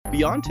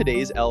Beyond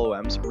today's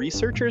LLMs,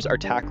 researchers are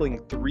tackling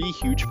three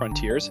huge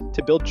frontiers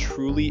to build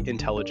truly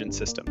intelligent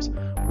systems: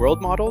 world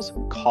models,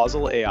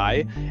 causal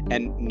AI,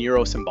 and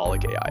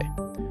neuro-symbolic AI.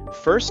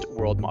 First,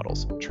 world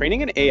models.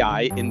 Training an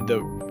AI in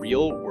the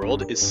real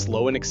world is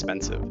slow and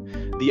expensive.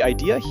 The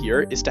idea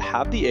here is to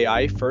have the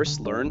AI first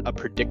learn a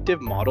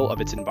predictive model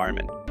of its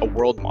environment, a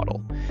world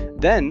model.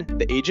 Then,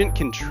 the agent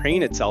can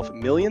train itself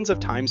millions of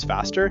times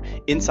faster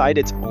inside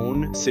its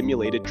own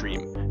simulated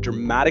dream,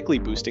 dramatically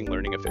boosting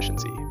learning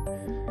efficiency.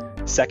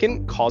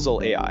 Second, causal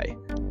AI.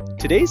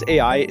 Today's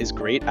AI is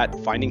great at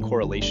finding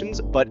correlations,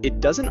 but it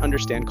doesn't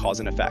understand cause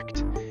and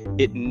effect.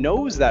 It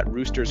knows that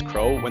roosters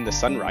crow when the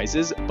sun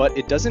rises, but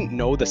it doesn't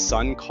know the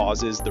sun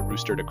causes the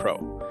rooster to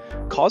crow.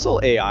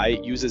 Causal AI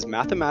uses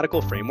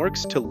mathematical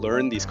frameworks to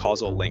learn these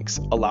causal links,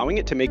 allowing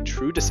it to make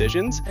true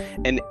decisions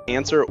and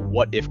answer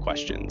what-if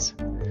questions.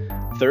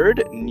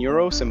 Third,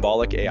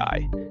 neuro-symbolic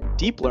AI.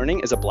 Deep learning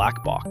is a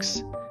black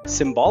box.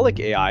 Symbolic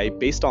AI,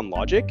 based on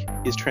logic,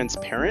 is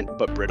transparent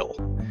but brittle.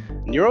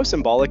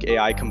 Neuro-symbolic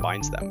AI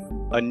combines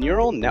them. A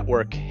neural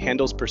network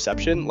handles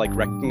perception, like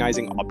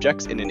recognizing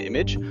objects in an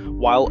image,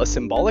 while a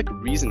symbolic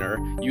reasoner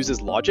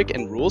uses logic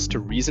and rules to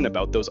reason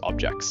about those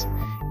objects.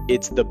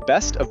 It's the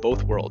best of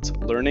both worlds,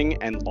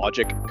 learning and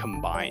logic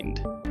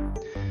combined.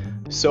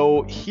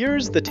 So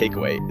here's the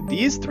takeaway.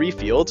 These three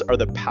fields are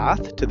the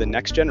path to the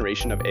next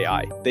generation of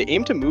AI. They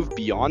aim to move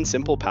beyond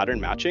simple pattern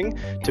matching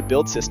to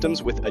build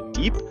systems with a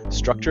deep,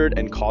 structured,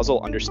 and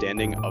causal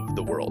understanding of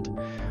the world.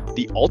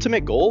 The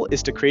ultimate goal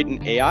is to create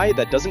an AI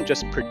that doesn't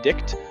just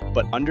predict,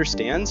 but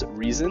understands,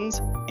 reasons,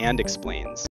 and explains.